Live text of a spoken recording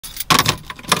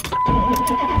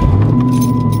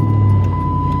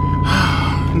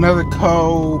Another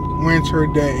cold winter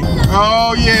day.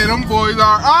 Oh yeah, them boys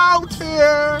are out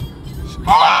here.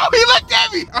 Oh, he looked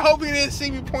at me. I hope he didn't see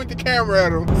me point the camera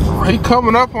at him. He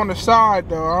coming up on the side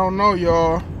though. I don't know,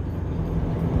 y'all.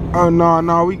 Oh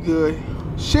no, we good.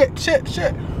 Shit.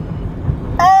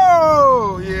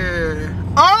 Oh yeah.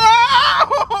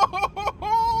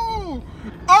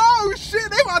 Oh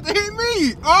shit, they about to hit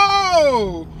me.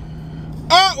 Oh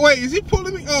wait, is he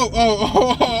pulling me?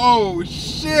 Oh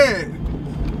shit.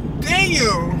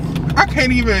 Damn. I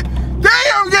can't even.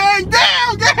 Damn gang.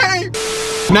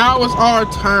 Now it's our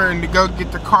turn to go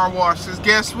get the car washes.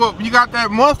 Guess what? You got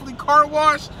that monthly car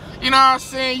wash. You know what I'm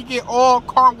saying? You get all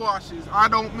car washes. I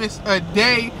don't miss a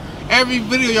day. Every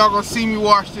video y'all gonna see me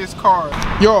wash this car.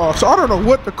 Y'all, so I don't know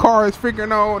what the car is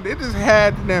freaking on. It just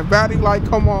had that battery light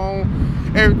come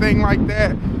on, everything like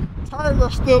that. Tires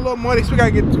are still a little muddy, so we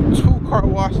gotta get two car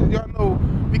washes. Y'all know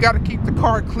we gotta keep the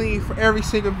car clean for every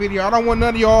single video. I don't want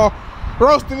none of y'all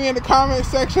roasting me in the comment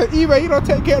section. eBay, you don't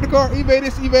take care of the car. eBay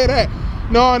this, eBay that.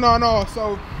 No.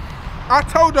 So I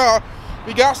told y'all,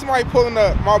 we got somebody pulling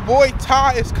up. My boy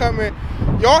Ty is coming.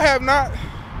 Y'all have not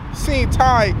seen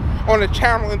Ty on the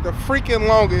channel in the freaking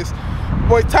longest.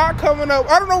 Boy Ty coming up.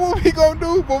 I don't know what we gonna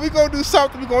do, but we gonna do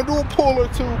something. We gonna do a pull or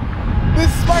two.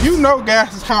 This is like, you know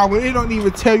gas is high when it don't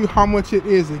even tell you how much it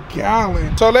is a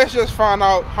gallon. So let's just find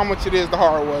out how much it is the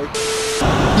hard way.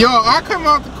 Yo, I come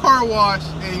out the car wash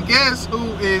and guess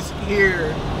who is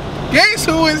here? Guess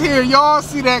who is here? Y'all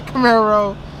see that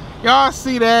Camaro? Y'all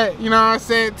see that? You know what I'm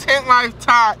saying? Tent Life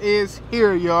Ty is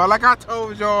here, y'all. Like I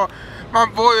told y'all, my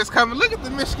boy is coming. Look at the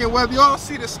Michigan weather. Y'all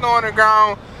see the snow on the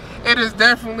ground. It is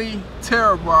definitely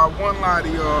terrible. I won't lie to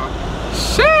y'all.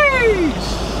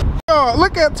 Sheesh. Yo,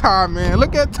 look at Ty, man.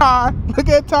 Look at Ty. We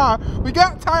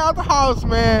got Ty out the house,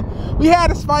 man. We had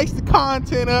to spice the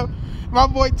content up. My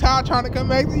boy Ty trying to come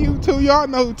back to YouTube. Y'all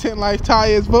know who Tent Life Ty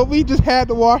is, but we just had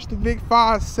to wash the big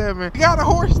 5.7. We got a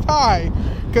horse Ty,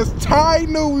 because Ty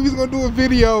knew we was gonna do a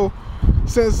video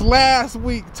since last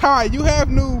week. Ty, you have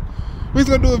knew we was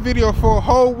gonna do a video for a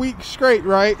whole week straight,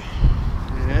 right?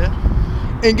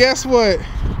 Yeah. And guess what?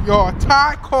 Y'all,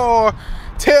 Ty called,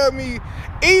 tell me,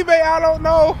 eBay, I don't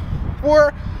know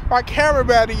where my camera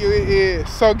battery is.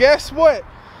 So guess what?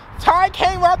 Ty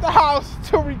came out the house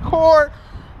to record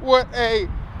with a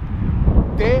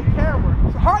dead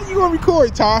camera. So how you gonna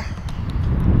record, Ty?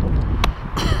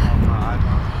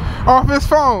 Off his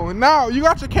phone. Now, you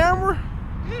got your camera?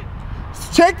 Yeah.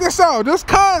 Check this out. Just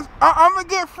cause I'm a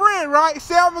good friend, right?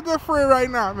 Say I'm a good friend right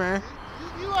now, man.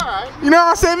 You alright. You know what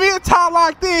I'm saying? Me and Ty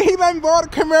locked in. He let me borrow the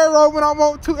Camaro when I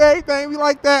want to, everything. We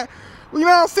like that. You know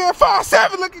what I'm saying?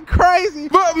 5.7 looking crazy.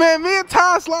 But man, me and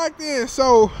Ty's locked in.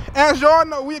 So, as y'all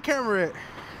know, we a camera at.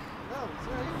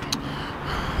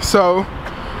 So.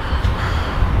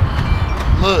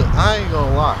 Look, I ain't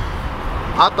gonna lie.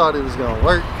 I thought it was gonna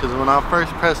work because when I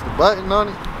first pressed the button on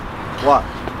it, watch.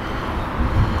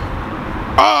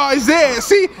 Oh, it's there.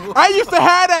 See, I used to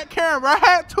have that camera. I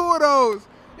had two of those.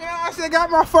 You know what I'm saying? Got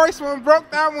my first one,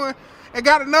 broke that one, and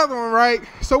got another one, right?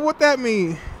 So what that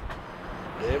mean?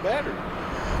 Dead battery.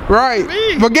 Right.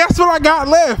 But guess what I got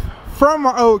left from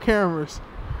my old cameras?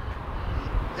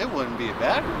 It wouldn't be a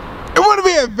battery. It wouldn't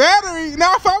be a battery.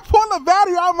 Now, if I pull a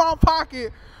battery out of my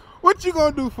pocket, what you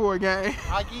gonna do for it, gang?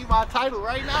 I give you my title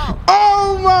right now.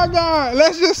 Oh my God.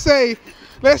 Let's just say,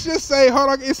 hold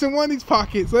on, it's in one of these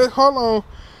pockets. Hold on.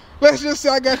 Let's just say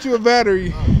I got you a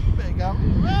battery. Oh, you better got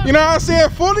me a battery. You know what I'm saying?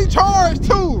 Fully charged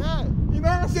too. Yeah. You know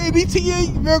what I'm saying?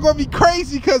 DTA, they're gonna be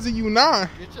crazy because of you now.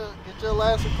 Get your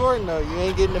last recording though. You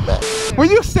ain't getting it back. When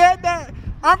you said that,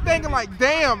 I'm thinking like,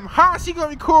 damn, how is she gonna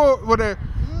record with a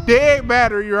dead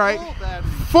battery, right? Full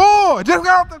battery. Full, just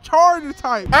got off the charger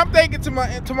type. I'm thinking to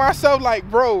myself like,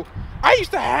 bro, I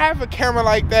used to have a camera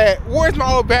like that. Where's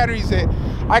my old batteries at?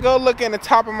 I go look in the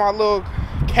top of my little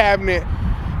cabinet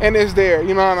and it's there,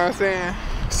 you know what I'm saying?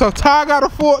 So Ty got a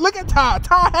full, look at Ty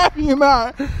happy or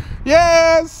not?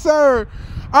 Yes, sir.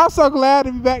 I'm so glad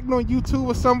to be back on YouTube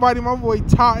with somebody. My boy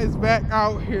Ty is back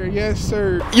out here. Yes,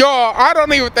 sir. Y'all, I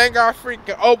don't even think I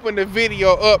freaking opened the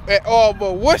video up at all,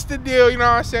 but what's the deal, you know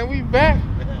what I'm saying? We back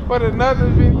with another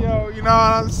video, you know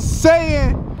what I'm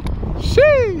saying?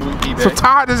 Sheesh. So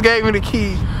Ty just gave me the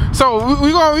key. So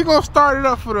we gonna start it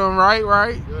up for them, right? Go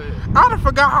ahead. I done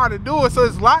forgot how to do it. So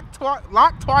it's locked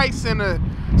twice in a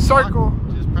circle.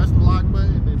 Just press the lock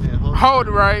button and then hold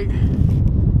it, right?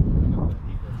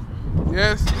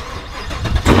 Yes.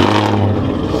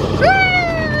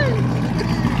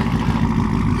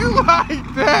 You like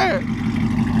that?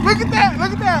 Look at that,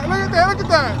 look at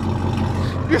that.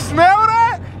 You smell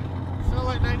that? It smells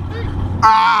like 93.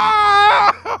 Ah!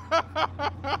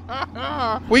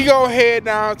 we go head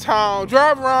downtown,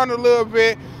 drive around a little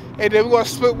bit, and then we're gonna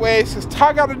split ways because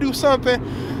Ty gotta do something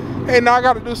and I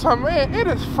gotta do something. Man, it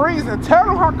is freezing. Tell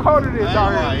them how cold it is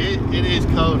out here. It is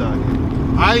cold out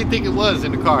here. I didn't think it was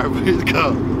in the car, but it's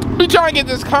cold. We trying to get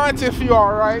this content for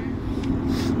y'all, right?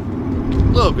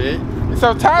 A little bit.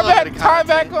 So Ty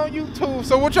back on YouTube.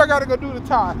 So what y'all gotta go do to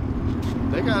Ty?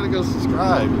 They gotta go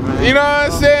subscribe, man. You know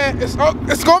what I'm saying? It's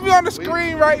gonna be on the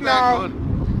screen right now.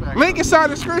 Link inside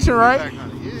the description, right?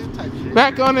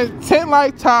 Back on the 10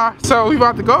 like Ty. So we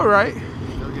about to go, right?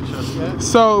 Go get your stuff.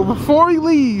 So before we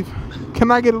leave, can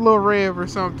I get a little rev or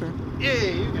something? Yeah,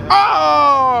 you got it.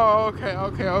 Oh, okay.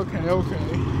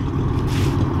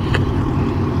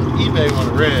 eBay want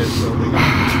a red, so they got.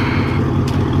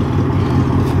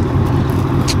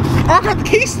 Oh, I got the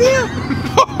key still?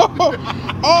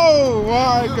 Oh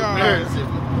my God.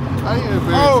 I ain't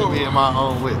embarrassing me in my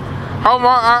own whip. Oh my,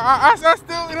 I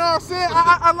still, you know what I'm saying?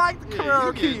 I like the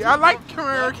Camaro key. I like the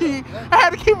Camaro key. I had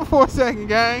to keep it for a second,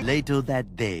 gang. Later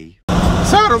that day.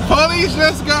 So the police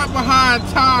just got behind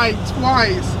Ty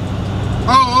twice.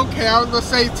 Oh, okay, I was gonna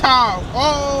say Ty.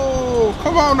 Oh,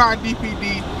 come on now,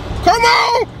 DPD. Come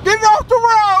on, get it off the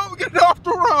road, get it off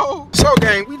the road. So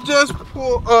gang, we just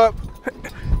pulled up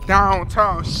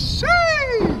downtown.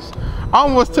 Sheesh. I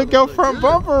almost took your front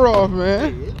bumper off,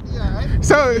 man.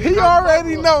 So he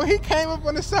already know. He came up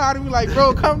on the side and be like,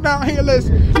 bro, come down here,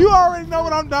 listen. You already know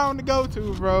what I'm down to go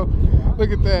to, bro.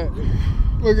 Look at that.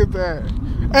 Look at that.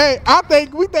 Hey,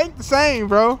 we think the same,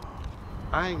 bro.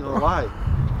 I ain't gonna lie.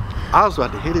 I was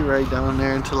about to hit it right down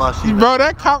there until I see bro,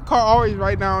 that cop car always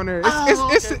right down there.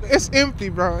 It's empty,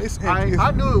 bro. It's empty.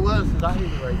 I knew it was because I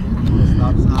hit it right there.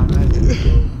 Stop sign. I had to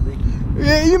go.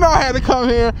 Yeah, you know I had to come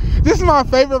here. This is my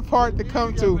favorite part to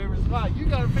come to. You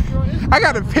got a picture on Instagram? I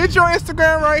got a picture on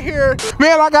Instagram right here.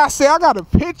 Man, like I said, I got a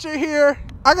picture here.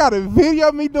 I got a video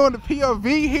of me doing the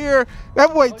POV here.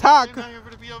 That boy Ty.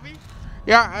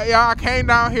 Yeah, I came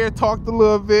down here, talked a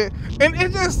little bit. And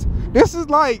it just, this is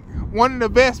like one of the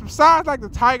best, besides like the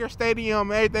Tiger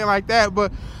Stadium and everything like that.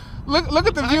 But look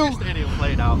at the view. Tiger Stadium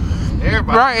played out.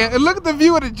 Everybody. Right, and look at the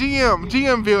view of the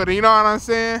GM building, you know what I'm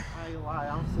saying?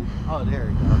 Oh, there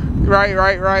we go.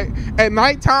 Right. At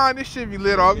nighttime, this should be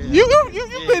lit off.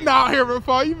 You've been out here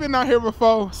before. You've been out here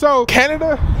before. So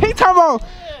Canada, he talking about,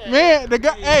 man, the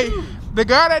guy, the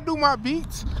guy that do my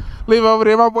beats, live over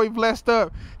there. My boy Blessed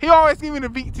Up. He always give me the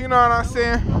beats. You know what I'm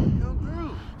saying?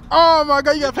 Oh my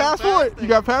God, you got a passport? You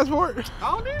got a passport?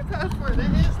 I don't need a passport. They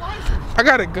need his license. I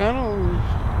got a gun on.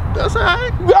 That's all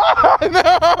right.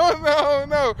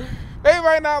 No. They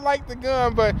might not like the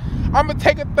gun, but I'm gonna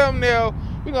take a thumbnail.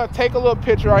 We're gonna take a little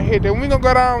picture right here. Then we're gonna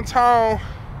go downtown.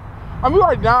 I mean, we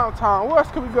already downtown. Where else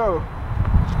can we go?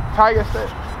 Tiger State.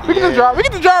 We can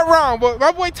just drive around. But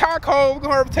my boy Ty Cole, we're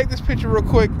gonna hurry up and take this picture real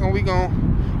quick, and we gonna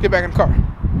get back in the car.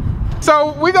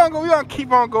 So we gonna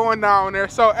keep on going down there.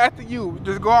 So after you,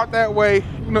 just go out that way.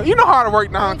 You know how to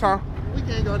work downtown. We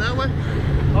can't go that way.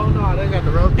 Oh no, they got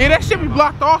the road. Yeah, that shit be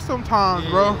blocked off sometimes,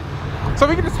 bro. So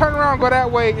we can just turn around, go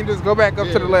that way, and just go back up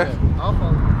to the left. I'll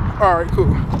follow. All right,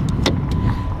 cool.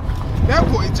 That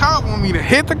boy Todd want me to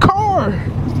hit the car.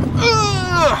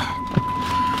 Ugh.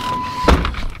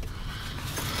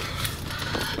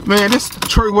 Man, this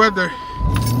Detroit weather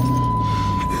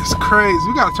is crazy.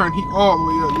 We gotta turn heat all the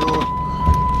way up, y'all.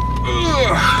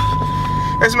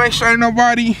 Let's make sure ain't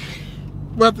nobody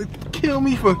about to kill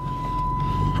me for.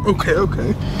 Okay.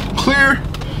 Clear.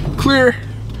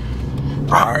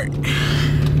 All right.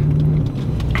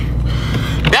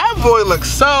 That boy looks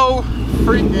so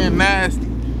freaking nasty.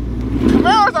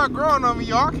 Camaros are growing on me,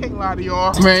 y'all. I can't lie to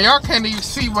y'all. Man, y'all can't even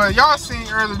see, but y'all seen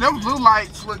earlier, them blue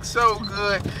lights look so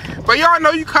good. But y'all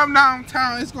know you come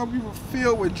downtown, it's gonna be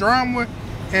filled with drama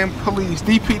and police.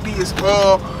 DPD is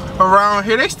all around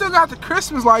here. They still got the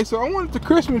Christmas lights, so I wanted the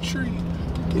Christmas tree.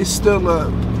 It's still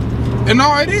up. And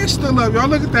no, it is still up, y'all.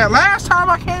 Look at that. Last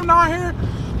time I came down here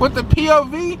with the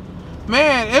POV,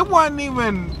 man, I wasn't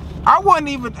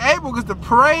even able because the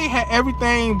parade had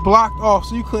everything blocked off,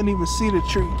 so you couldn't even see the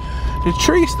tree. The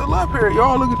tree's still up here,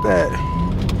 y'all. Look at that.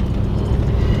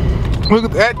 Look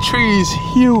at that tree is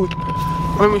huge.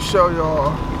 Let me show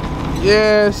y'all.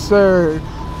 Yes, sir.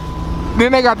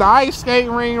 Then they got the ice skate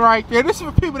ring right there. This is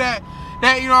for people that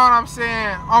you know what I'm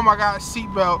saying. Oh my God,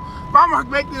 seatbelt. But I'm gonna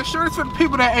make this sure it's for the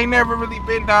people that ain't never really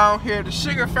been down here. The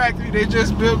sugar factory, they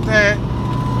just built that.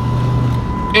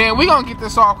 And we gonna get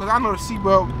this off because I know the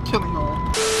seatbelt killing y'all.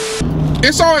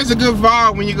 It's always a good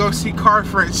vibe when you go see car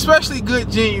friends, especially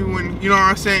good genuine, you know what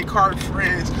I'm saying, car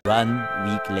friends. 1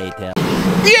 week later.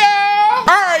 Yeah!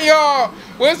 Alright y'all,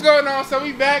 what's going on? So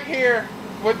we back here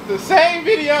with the same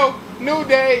video, new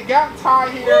day, got Ty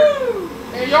here. Woo!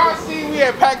 And y'all see we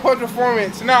at Pack Punch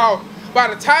Performance. Now, by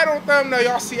the title and thumbnail,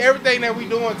 y'all see everything that we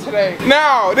doing today.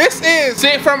 Now, this is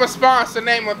sent from a sponsor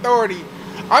named Authority.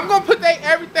 I'm gonna put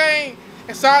everything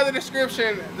inside the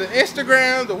description, the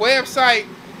Instagram, the website,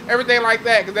 everything like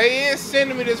that, because they is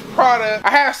sending me this product.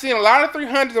 I have seen a lot of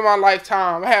 300s in my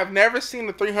lifetime. I have never seen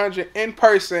a 300 in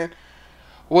person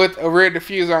with a rear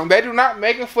diffuser on. They do not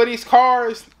make it for these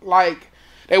cars like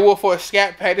they will for a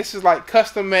Scat Pack. This is like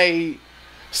custom made.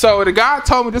 So the guy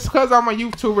told me, just because I'm a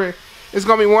YouTuber, it's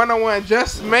gonna be one-on-one,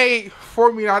 just made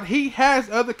for me. Now, he has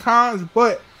other cons,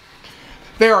 but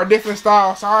there are different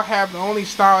styles. So I have the only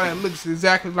style that looks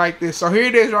exactly like this. So here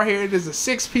it is right here. It is a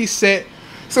 6-piece set.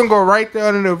 It's gonna go right there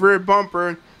under the rear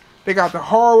bumper. They got the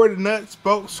hardware, the nuts,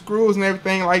 bolts, screws, and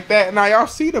everything like that. Now y'all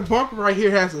see the bumper right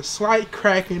here has a slight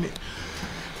crack in it.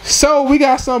 So we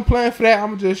got something planned for that. I'm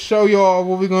gonna just show y'all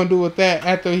what we're gonna do with that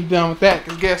after he's done with that.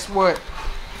 Cause guess what?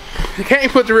 You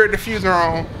can't put the rear diffuser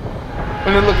on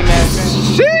when they're looking at it.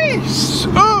 Sheesh!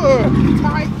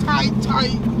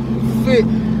 Tight fit.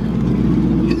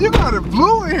 You got it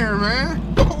blue in here, man.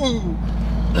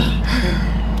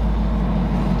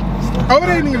 Oh, it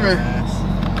ain't even.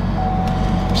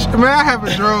 Man, I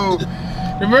haven't drove.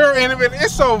 The mirror in it,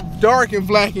 it's so dark and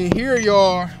black in here,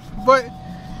 y'all. But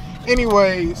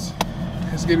anyways,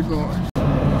 let's get it going.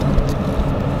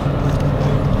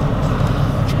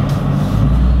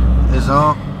 It's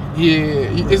on?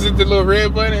 Yeah. Is it the little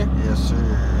red button? Yes, sir.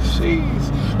 Jeez.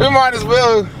 We might as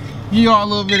well give y'all a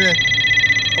little bit of,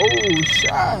 oh,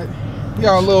 shot.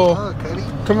 Y'all a little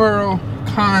Camaro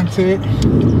content.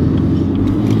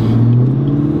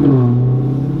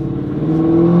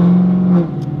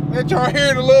 Let y'all hear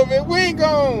it a little bit. We ain't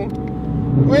gonna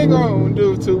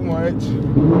do too much.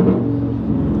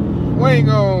 We ain't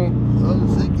gonna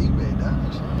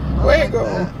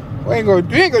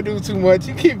do too much.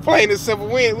 You keep playing it simple.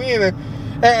 We in a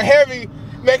heavy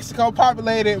Mexico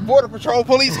populated border patrol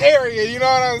police area, you know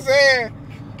what I'm saying?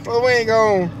 But we ain't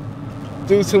gonna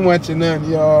do too much of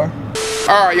nothing, y'all.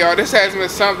 Alright, y'all, this has been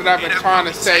something I've been trying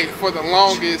to say for the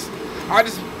longest. I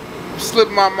just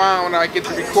slipped my mind when I get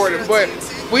to recording, but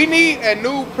we need a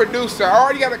new producer. I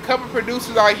already got a couple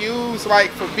producers I use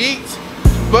like for beats,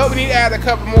 but we need to add a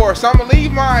couple more. So I'm gonna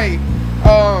leave my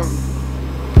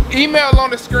email on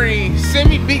the screen. Send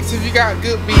me beats if you got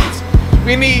good beats.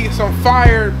 We need some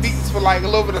fire beats for like a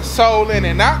little bit of soul in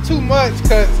it, not too much,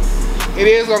 because it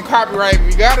is on copyright.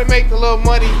 We gotta make a little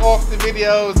money off the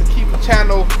videos to keep the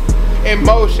channel in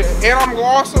motion. And I'm gonna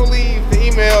also leave the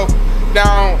email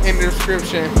down in the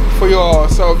description for y'all.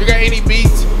 So if you got any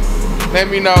beats, let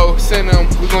me know, send them,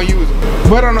 we're gonna use them.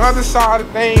 But on the other side of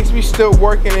things, we still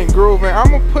working and grooving. I'm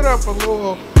gonna put up a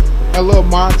little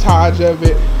montage of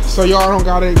it, so y'all don't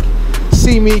gotta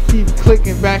see me keep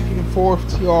clicking back and forth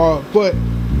to y'all, but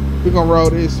we're gonna roll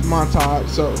this montage,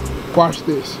 so watch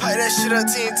this. Hey, that shit up,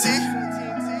 TNT.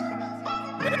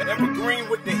 Evergreen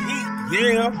with the heat,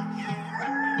 yeah.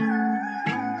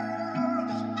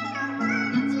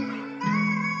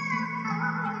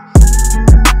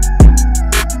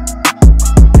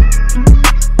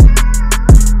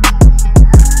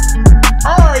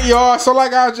 Y'all, so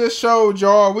like I just showed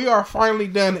y'all, we are finally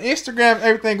done. Instagram,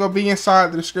 everything gonna be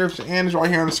inside the description and it's right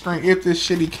here on the screen if this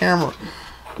shitty camera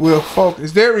will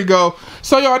focus. There we go.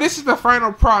 So y'all, this is the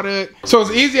final product. So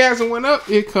as easy as it went up,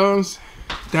 it comes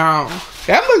down.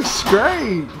 That looks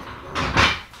great.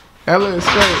 That looks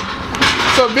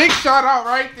great. So big shout out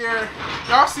right there.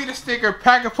 Y'all see the sticker,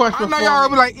 Pack a Punch Performance. I know y'all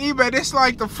be like, eBay, this is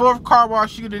like the 4th car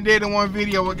wash you done did in one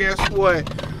video, but guess what?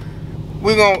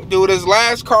 We're gonna do this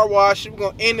last car wash. We're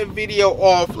gonna end the video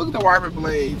off. Look at the wiper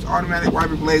blades, automatic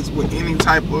wiper blades with any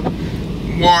type of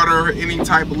water, any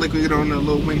type of liquid on the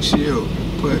little windshield.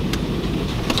 But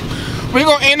we're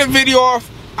gonna end the video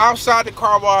off outside the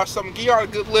car wash. So I'm gonna give y'all a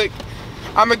good look.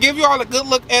 I'm gonna give y'all a good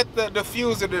look at the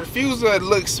diffuser. The diffuser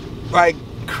looks like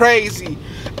crazy.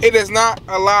 It is not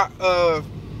a lot of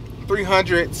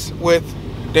 300s with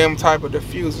them type of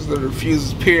diffusers, the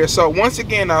diffusers period. So once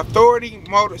again, Authority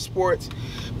Motorsports,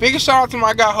 biggest shout out to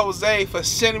my guy Jose for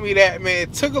sending me that, man.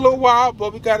 It took a little while,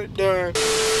 but we got it done.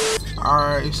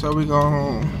 Alright, so we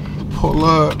gonna pull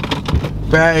up,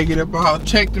 bag it about,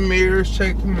 check the mirrors,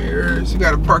 you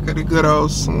gotta park at a good old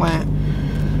slant.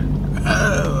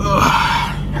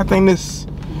 I think this,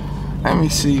 let me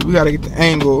see, we gotta get the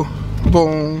angle.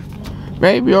 Boom,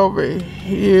 maybe over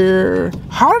here.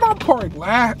 How did I park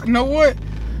last? You know what?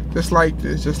 Just like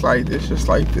this, just like this, just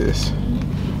like this.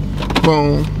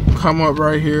 Boom, come up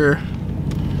right here.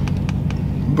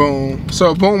 Boom.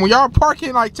 So boom, when y'all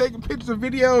parking, like taking pictures of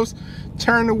videos,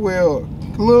 turn the wheel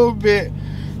a little bit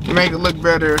to make it look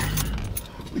better.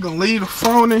 We're gonna leave the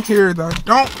phone in here that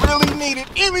don't really need it.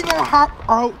 And we're gonna hop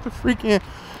out the freaking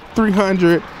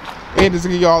 300 and just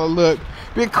give y'all a look.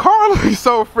 The car looks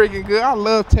so freaking good. I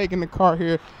love taking the car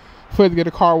here for to get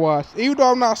a car wash. Even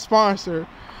though I'm not sponsored,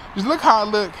 just look how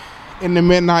it look in the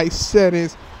midnight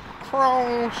settings.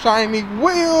 Chrome, shiny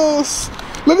wheels.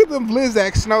 Look at them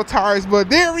Blizzak snow tires, but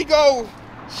there we go.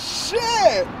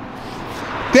 Shit.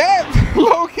 That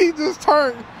low-key just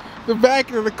turned the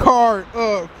back of the car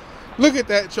up. Look at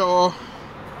that, y'all.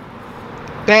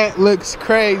 That looks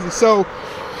crazy. So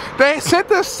they sent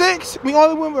us 6. We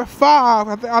only went with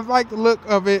 5. I like the look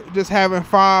of it, just having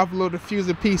 5 little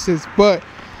diffuser pieces. But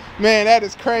man, that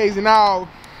is crazy. Now,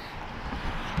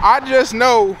 I just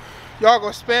know y'all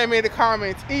gonna spam me in the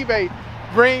comments. eBay,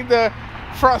 bring the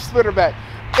front splitter back.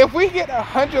 If we get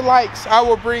 100 likes, I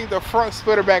will bring the front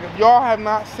splitter back. If y'all have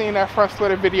not seen that front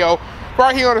splitter video,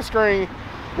 right here on the screen,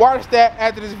 watch that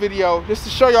after this video just to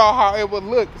show y'all how it would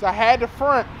look, because I had the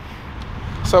front,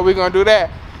 so we're gonna do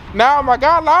that. Now my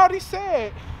guy Loudy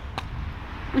said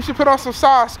we should put on some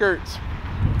side skirts.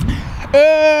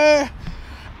 I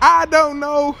don't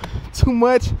know too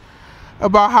much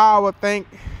about how I would think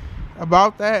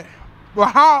about that, but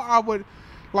how I would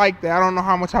like that, I don't know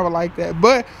how much I would like that,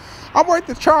 but I'm worth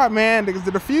the try, man, because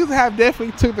the Diffuser have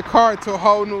definitely took the car to a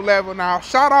whole new level. Now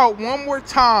shout out one more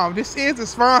time, this is a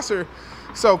sponsor,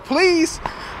 so please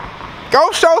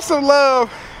go show some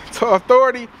love to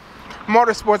Authority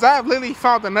Motorsports. I have literally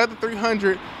found another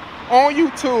 300 on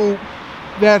YouTube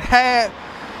that had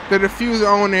the Diffuser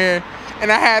on there,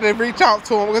 and I had to reach out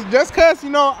to them just because, you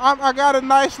know, I got a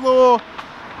nice little,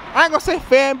 I ain't gonna say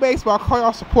fan base, but I'll call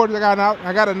y'all supporters.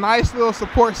 I got a nice little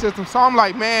support system, so I'm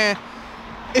like, man,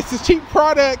 it's a cheap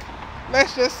product,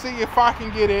 let's just see if I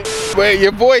can get it. But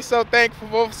your boy's so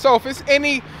thankful. So if it's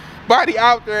anybody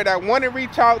out there that want to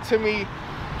reach out to me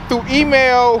through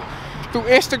email, through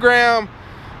Instagram,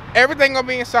 everything gonna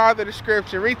be inside the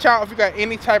description. Reach out if you got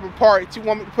any type of parts you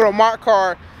want me to put on my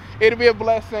car. It'll be a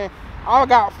blessing. I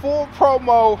got full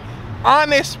promo,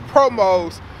 honest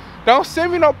promos. Don't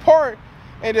send me no part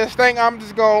and just think I'm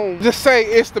just gonna just say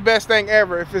it's the best thing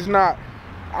ever if it's not.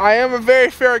 I am a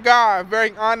very fair guy,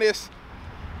 very honest.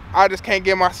 I just can't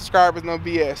give my subscribers no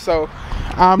BS. So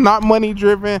I'm not money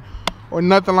driven or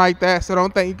nothing like that, so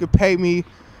don't think you could pay me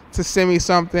to send me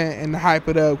something and hype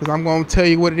it up, because I'm going to tell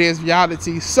you what it is,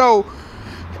 reality. So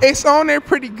it's on there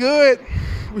pretty good.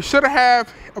 We should have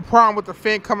a problem with the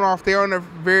fin coming off there on there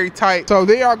very tight. So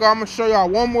there y'all go. I'm going to show y'all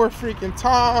one more freaking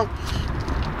time.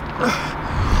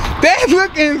 That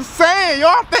look insane.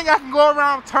 Y'all think I can go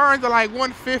around turns at like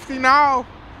 150 now?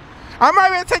 I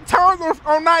might even take turns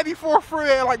on 94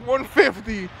 freeway at like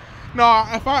 150. No,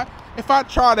 if I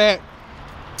try that,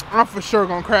 I'm for sure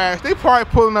gonna crash. They probably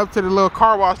pulling up to the little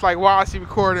car wash like while I see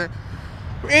recording.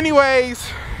 But anyways,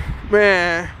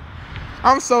 man,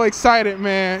 I'm so excited,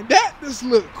 man. That just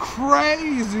look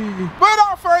crazy. But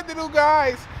without further ado,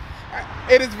 guys,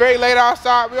 it is very late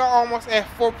outside. We are almost at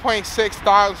 4.6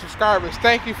 thousand subscribers.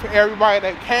 Thank you for everybody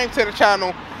that came to the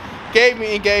channel, gave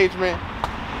me engagement,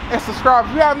 and subscribe.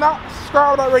 If you have not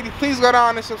subscribed already, please go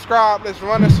down and subscribe. Let's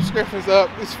run the subscriptions up.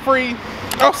 It's free.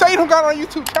 Don't say you don't got it on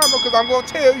YouTube channel, because I'm going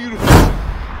to tell you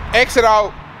to exit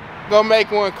out, go make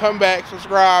one, come back,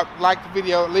 subscribe, like the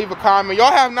video, leave a comment.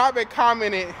 Y'all have not been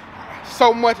commenting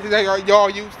so much as y'all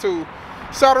used to,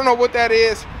 so I don't know what that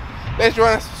is. Let's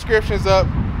run the subscriptions up,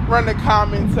 run the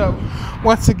comments up.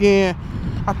 Once again,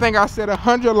 I think I said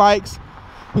 100 likes,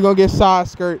 we're gonna get side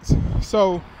skirts.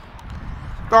 So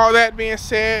with all that being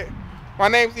said, my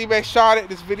name's ebayshotit.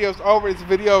 This video's over, this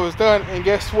video is done, and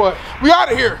guess what, we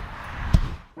out of here.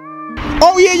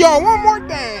 Oh yeah, y'all, one more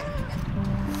thing.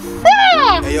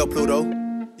 Hey yo, Pluto,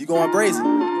 you going brazen?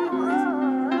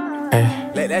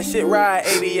 Hey. Let that shit ride,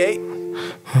 88.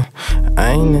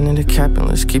 I ain't into the capping,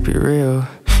 let's keep it real.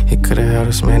 He could've held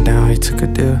this man down, he took a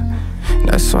deal.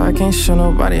 That's why I can't show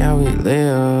nobody how we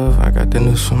live. I got the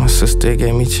news from my sister, it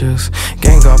gave me chills.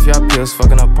 Gang off y'all pills,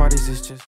 fucking up parties, it's just